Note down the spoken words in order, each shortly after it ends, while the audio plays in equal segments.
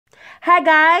Hi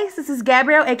guys, this is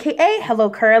Gabrielle, aka Hello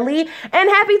Curly, and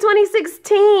happy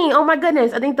 2016. Oh my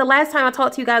goodness, I think the last time I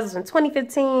talked to you guys was in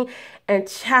 2015, and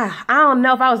I don't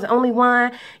know if I was the only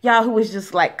one, y'all, who was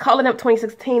just like calling up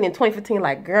 2016 and 2015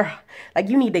 like, girl, like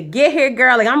you need to get here,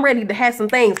 girl. Like I'm ready to have some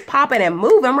things popping and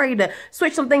moving. I'm ready to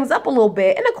switch some things up a little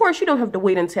bit. And of course, you don't have to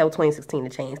wait until 2016 to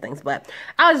change things, but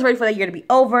I was ready for that year to be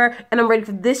over, and I'm ready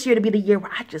for this year to be the year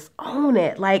where I just own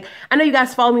it. Like, I know you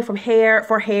guys follow me for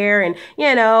hair and,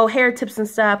 you know, hair tips and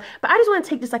stuff, but I just want to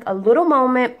take just like a little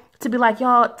moment to be like,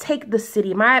 y'all, take the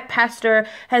city. My pastor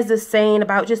has this saying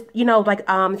about just, you know, like,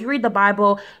 if you read the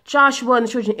Bible, Joshua and the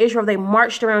children of Israel, they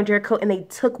marched around Jericho and they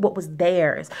took what was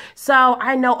theirs. So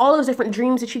I know all those different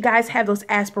dreams that you guys have, those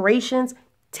aspirations,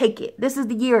 take it. This is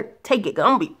the year, take it.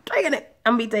 I'm gonna be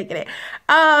taking it.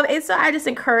 And so I just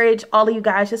encourage all of you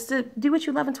guys just to do what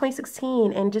you love in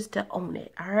 2016 and just to own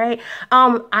it. All right.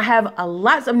 I have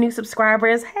lots of new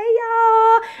subscribers. Hey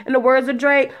y'all. In the words of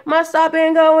Drake, my stock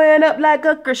been going up like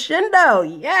a crescendo.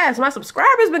 Yes, my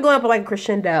subscribers been going up like a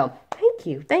crescendo. Thank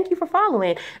you. Thank you for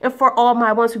following. And for all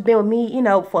my ones who've been with me, you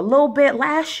know, for a little bit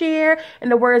last year, in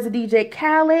the words of DJ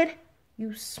Khaled,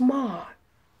 you smart,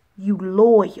 you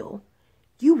loyal,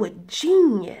 you a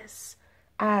genius.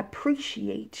 I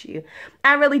appreciate you.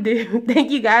 I really do.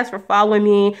 Thank you guys for following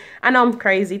me. I know I'm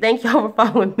crazy. Thank y'all for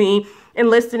following me and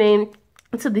listening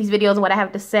to these videos and what I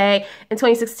have to say. In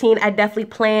 2016, I definitely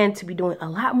plan to be doing a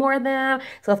lot more of them.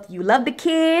 So if you love the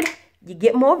kid, you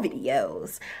get more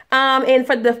videos. And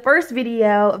for the first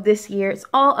video of this year, it's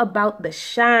all about the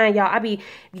shine, y'all. I be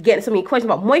getting so many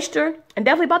questions about moisture and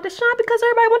definitely about the shine because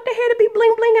everybody want their hair to be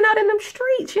bling blinging out in them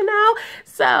streets, you know?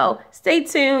 So stay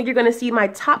tuned. You're gonna see my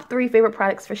top 3 favorite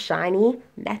products for shiny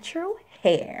natural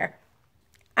hair.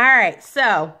 All right,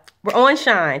 so we're on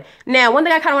shine. Now, one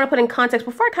thing I kind of want to put in context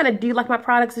before I kind of do like my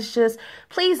products is just,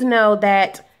 please know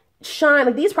that shine,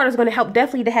 like these products are going to help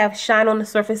definitely to have shine on the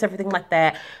surface, everything like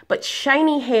that. But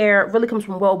shiny hair really comes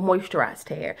from well moisturized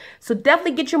hair. So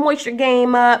definitely get your moisture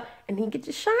game up and then get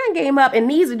your shine game up. And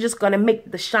these are just going to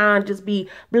make the shine just be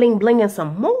bling blinging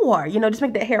some more, you know, just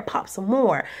make the hair pop some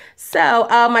more. So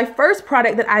my first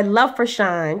product that I love for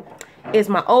shine is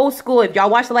my old school. If y'all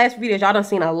watch the last videos, y'all done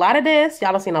seen a lot of this.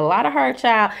 Y'all done seen a lot of her,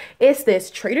 child. It's this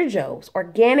Trader Joe's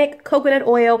organic coconut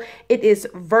oil. It is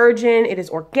virgin. It is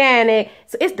organic.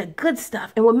 So it's the good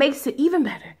stuff. And what makes it even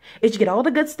better is you get all the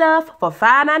good stuff for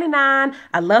 $5.99.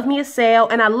 I love me a sale.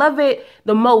 And I love it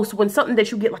the most when something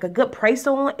that you get like a good price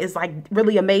on is like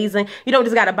really amazing. You don't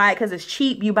just got to buy it because it's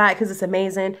cheap. You buy it because it's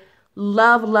amazing.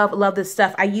 Love, love, love this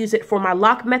stuff. I use it for my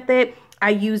lock method. I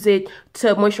use it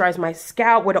to moisturize my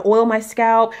scalp or to oil my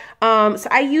scalp. So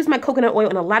I use my coconut oil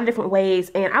in a lot of different ways.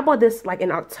 And I bought this like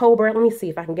in October. Let me see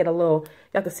if I can get a little,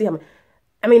 y'all can see how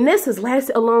I mean, this has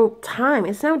lasted a long time.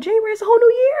 It's now January, it's a whole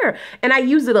new year. And I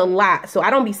use it a lot. So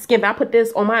I don't be skimping. I put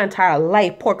this on my entire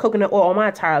life, pour coconut oil on my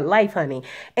entire life, honey.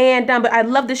 And, but I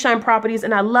love the shine properties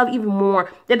and I love even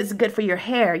more that it's good for your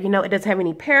hair. You know, it doesn't have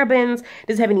any parabens, it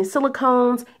doesn't have any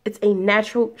silicones. It's a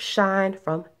natural shine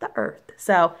from the earth.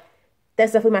 So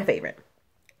that's definitely my favorite.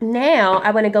 Now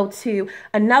I want to go to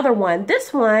another one.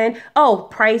 This one, oh,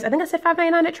 price. I think I said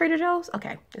 $5.99 at Trader Joe's.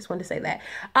 Okay, just wanted to say that.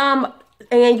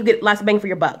 And you get lots of bang for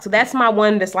your buck. So that's my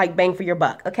one that's like bang for your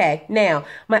buck. Okay, now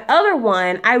my other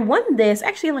one, I won this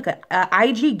actually in like a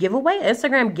IG giveaway,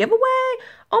 Instagram giveaway.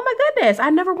 Oh my goodness, I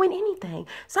never win anything.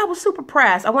 So I was super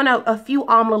pressed. I won a few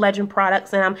Amla Legend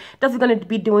products and I'm definitely going to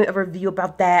be doing a review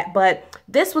about that. But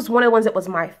this was one of the ones that was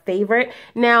my favorite.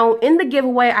 Now in the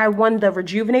giveaway, I won the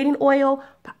rejuvenating oil,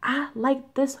 but I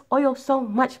like this oil so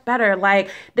much better. Like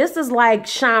this is like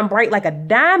shine bright like a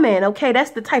diamond. Okay,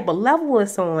 that's the type of level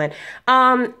it's on.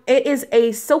 It is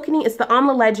a soaking, it's the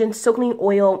Amla Legend soaking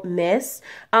oil mist.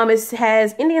 It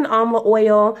has Indian Amla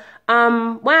oil.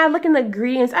 When I look in the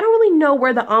ingredients, I don't really know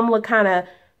where the Amla kind of,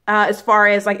 as far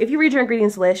as like, if you read your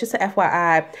ingredients list, just a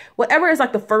FYI, whatever is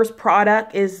like the first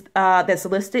product is, that's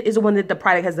listed is the one that the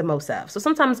product has the most of. So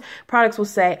sometimes products will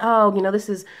say, oh, you know, this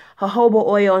is jojoba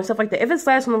oil and stuff like that. If it's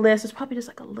last on the list, it's probably just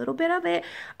like a little bit of it.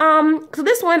 So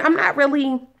this one, I'm not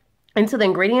really into the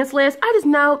ingredients list. I just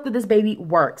know that this baby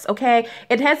works, okay?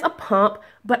 It has a pump,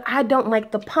 but I don't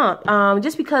like the pump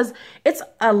just because it's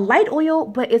a light oil,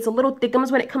 but it's a little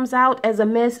thickums when it comes out as a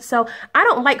mist. So I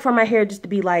don't like for my hair just to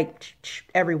be like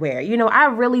everywhere. You know, I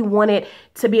really want it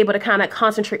to be able to kind of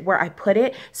concentrate where I put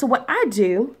it. So what I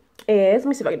do is, let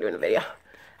me see if I can do it in the video.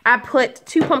 I put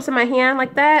 2 pumps in my hand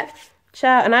like that.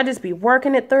 Child, and I just be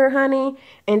working it through, honey,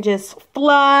 and just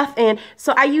fluff. And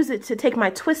so I use it to take my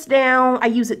twist down. I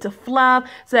use it to fluff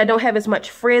so that I don't have as much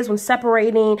frizz when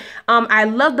separating. I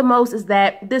love the most is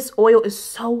that this oil is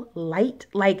so light.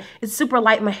 Like, it's super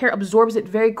light. My hair absorbs it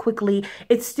very quickly.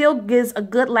 It still gives a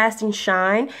good lasting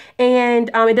shine,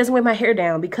 and it doesn't weigh my hair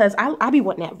down because I'll be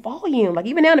wanting that volume. Like,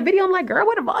 even now in the video, I'm like, girl,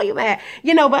 where the volume at?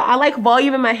 You know, but I like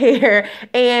volume in my hair,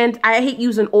 and I hate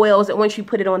using oils that once you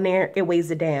put it on there, it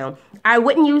weighs it down. I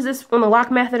wouldn't use this on the lock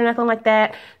method or nothing like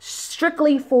that,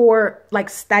 strictly for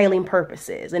like styling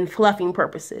purposes and fluffing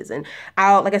purposes. And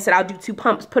like I said, I'll do 2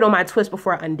 pumps, put on my twist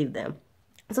before I undo them.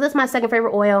 So this is my second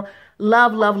favorite oil.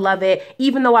 Love, love, love it.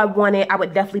 Even though I want it, I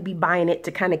would definitely be buying it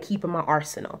to kind of keep in my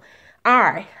arsenal. All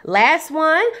right, last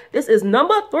one. This is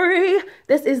number 3.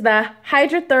 This is the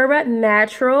Hydrotherma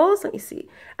Naturals. Let me see.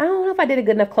 I don't know if I did a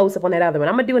good enough close-up on that other one.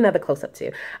 I'm going to do another close-up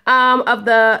too. Of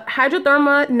the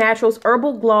Hydrotherma Naturals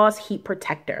Herbal Gloss Heat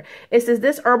Protector. It says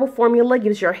this herbal formula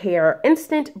gives your hair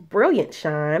instant, brilliant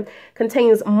shine,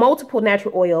 contains multiple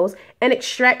natural oils, and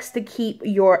extracts to keep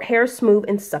your hair smooth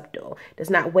and supple. Does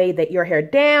not weigh your hair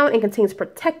down, and contains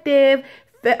protective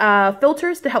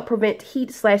filters to help prevent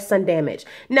heat/sun damage.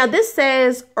 Now this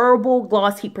says herbal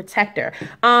gloss heat protector.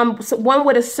 So one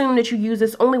would assume that you use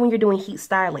this only when you're doing heat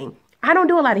styling. I don't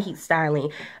do a lot of heat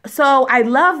styling. So I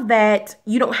love that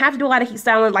you don't have to do a lot of heat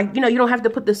styling. Like, you know, you don't have to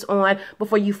put this on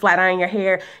before you flat iron your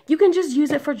hair. You can just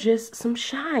use it for just some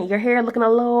shine. Your hair looking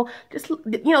a little, just,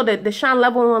 you know, the shine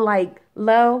level on like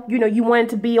low, you know, you want it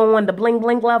to be on the bling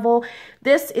bling level.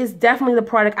 This is definitely the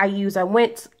product I use. I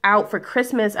went out for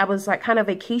Christmas. I was like kind of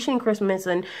vacationing Christmas,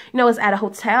 and you know, I was at a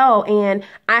hotel and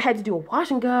I had to do a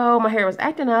wash and go. My hair was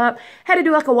acting up. Had to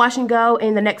do like a wash and go,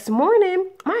 and the next morning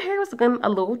my hair was looking a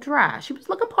little dry. She was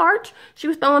looking parched. She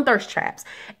was throwing thirst traps.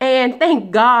 And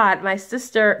thank God my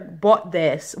sister bought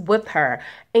this with her.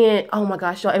 And oh my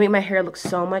gosh, y'all, it made my hair look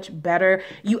so much better.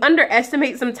 You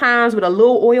underestimate sometimes what a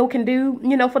little oil can do,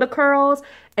 you know, for the curls.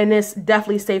 And this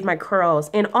definitely saved my curls.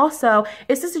 And also,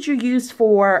 it's this that you use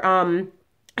for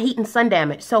heat and sun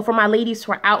damage. So for my ladies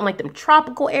who are out in like them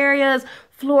tropical areas,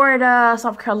 Florida,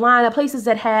 South Carolina, places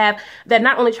that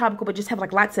not only tropical, but just have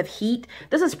like lots of heat.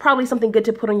 This is probably something good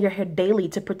to put on your hair daily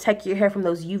to protect your hair from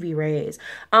those UV rays.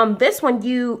 This one,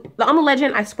 the Alma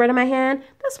Legend, I spread in my hand.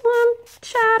 This one,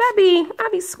 child, I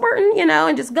be squirting, you know,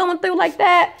 and just going through like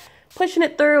that, pushing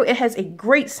it through. It has a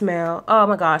great smell. Oh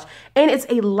my gosh. And it's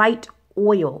a light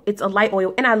oil. It's a light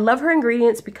oil, and I love her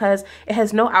ingredients because it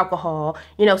has no alcohol,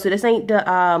 you know, so this ain't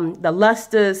the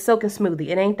Luster Silk and Smoothie.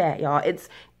 It ain't that, y'all. It's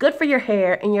good for your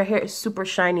hair, and your hair is super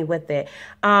shiny with it.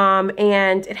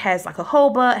 And it has like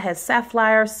jojoba, it has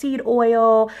safflower, seed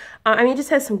oil. I mean, it just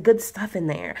has some good stuff in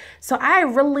there. So I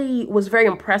really was very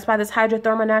impressed by this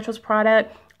Hydrotherma Naturals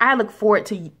product. I look forward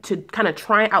to kind of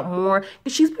trying out more,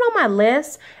 because she's been on my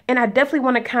list, and I definitely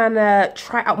want to kind of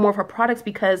try out more of her products,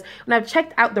 because when I've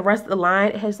checked out the rest of the line,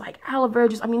 it has like aloe vera,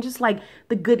 just like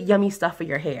the good yummy stuff for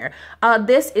your hair.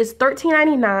 This is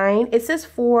 $13.99. It says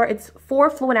it's 4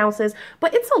 fluid ounces,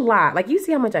 but it's a lot. Like, you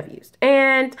see how much I've used,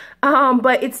 and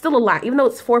but it's still a lot, even though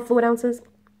it's 4 fluid ounces.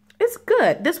 It's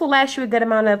good. This will last you a good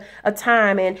amount of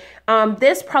time. And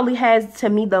this probably has, to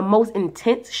me, the most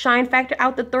intense shine factor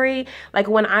out the 3. Like,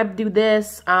 when I do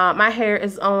this, my hair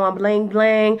is on bling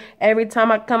bling. Every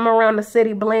time I come around the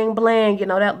city, bling bling. You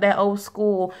know, that old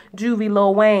school juvie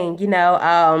Lil Wayne, you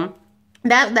know.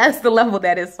 That's the level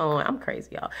that it's on. I'm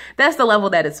crazy, y'all. That's the level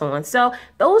that it's on. So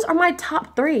those are my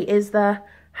top 3. Is the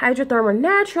Hydrotherma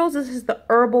Naturals. This is the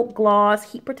Herbal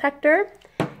Gloss Heat Protector.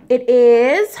 It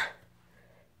is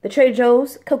the Trader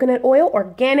Joe's coconut oil,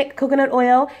 organic coconut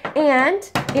oil, and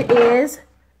it is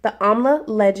the Alma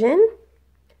Legend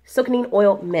Silkening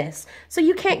Oil Mist. So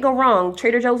you can't go wrong.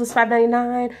 Trader Joe's is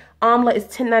 $5.99. Amla is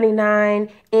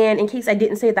 $10.99, and in case I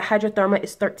didn't say, the Hydrotherma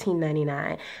is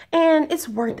 $13.99, and it's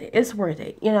worth it. It's worth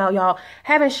it. You know, y'all,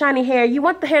 having shiny hair, you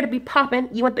want the hair to be popping,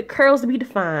 you want the curls to be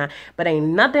defined, but ain't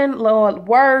nothing, Lord,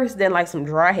 worse than like some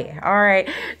dry hair. All right,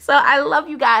 so I love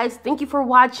you guys. Thank you for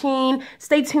watching.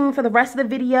 Stay tuned for the rest of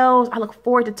the videos. I look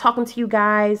forward to talking to you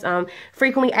guys.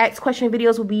 Frequently asked question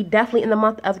videos will be definitely in the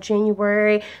month of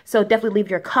January, so definitely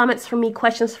leave your comments for me,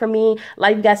 questions for me. A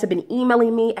lot of you guys have been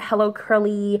emailing me at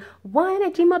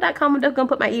hellocurly1@gmail.com. I'm just gonna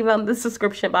put my email in the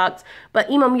description box,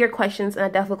 but email me your questions, and I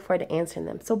definitely look forward to answering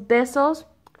them. So besos,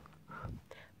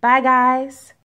 bye guys.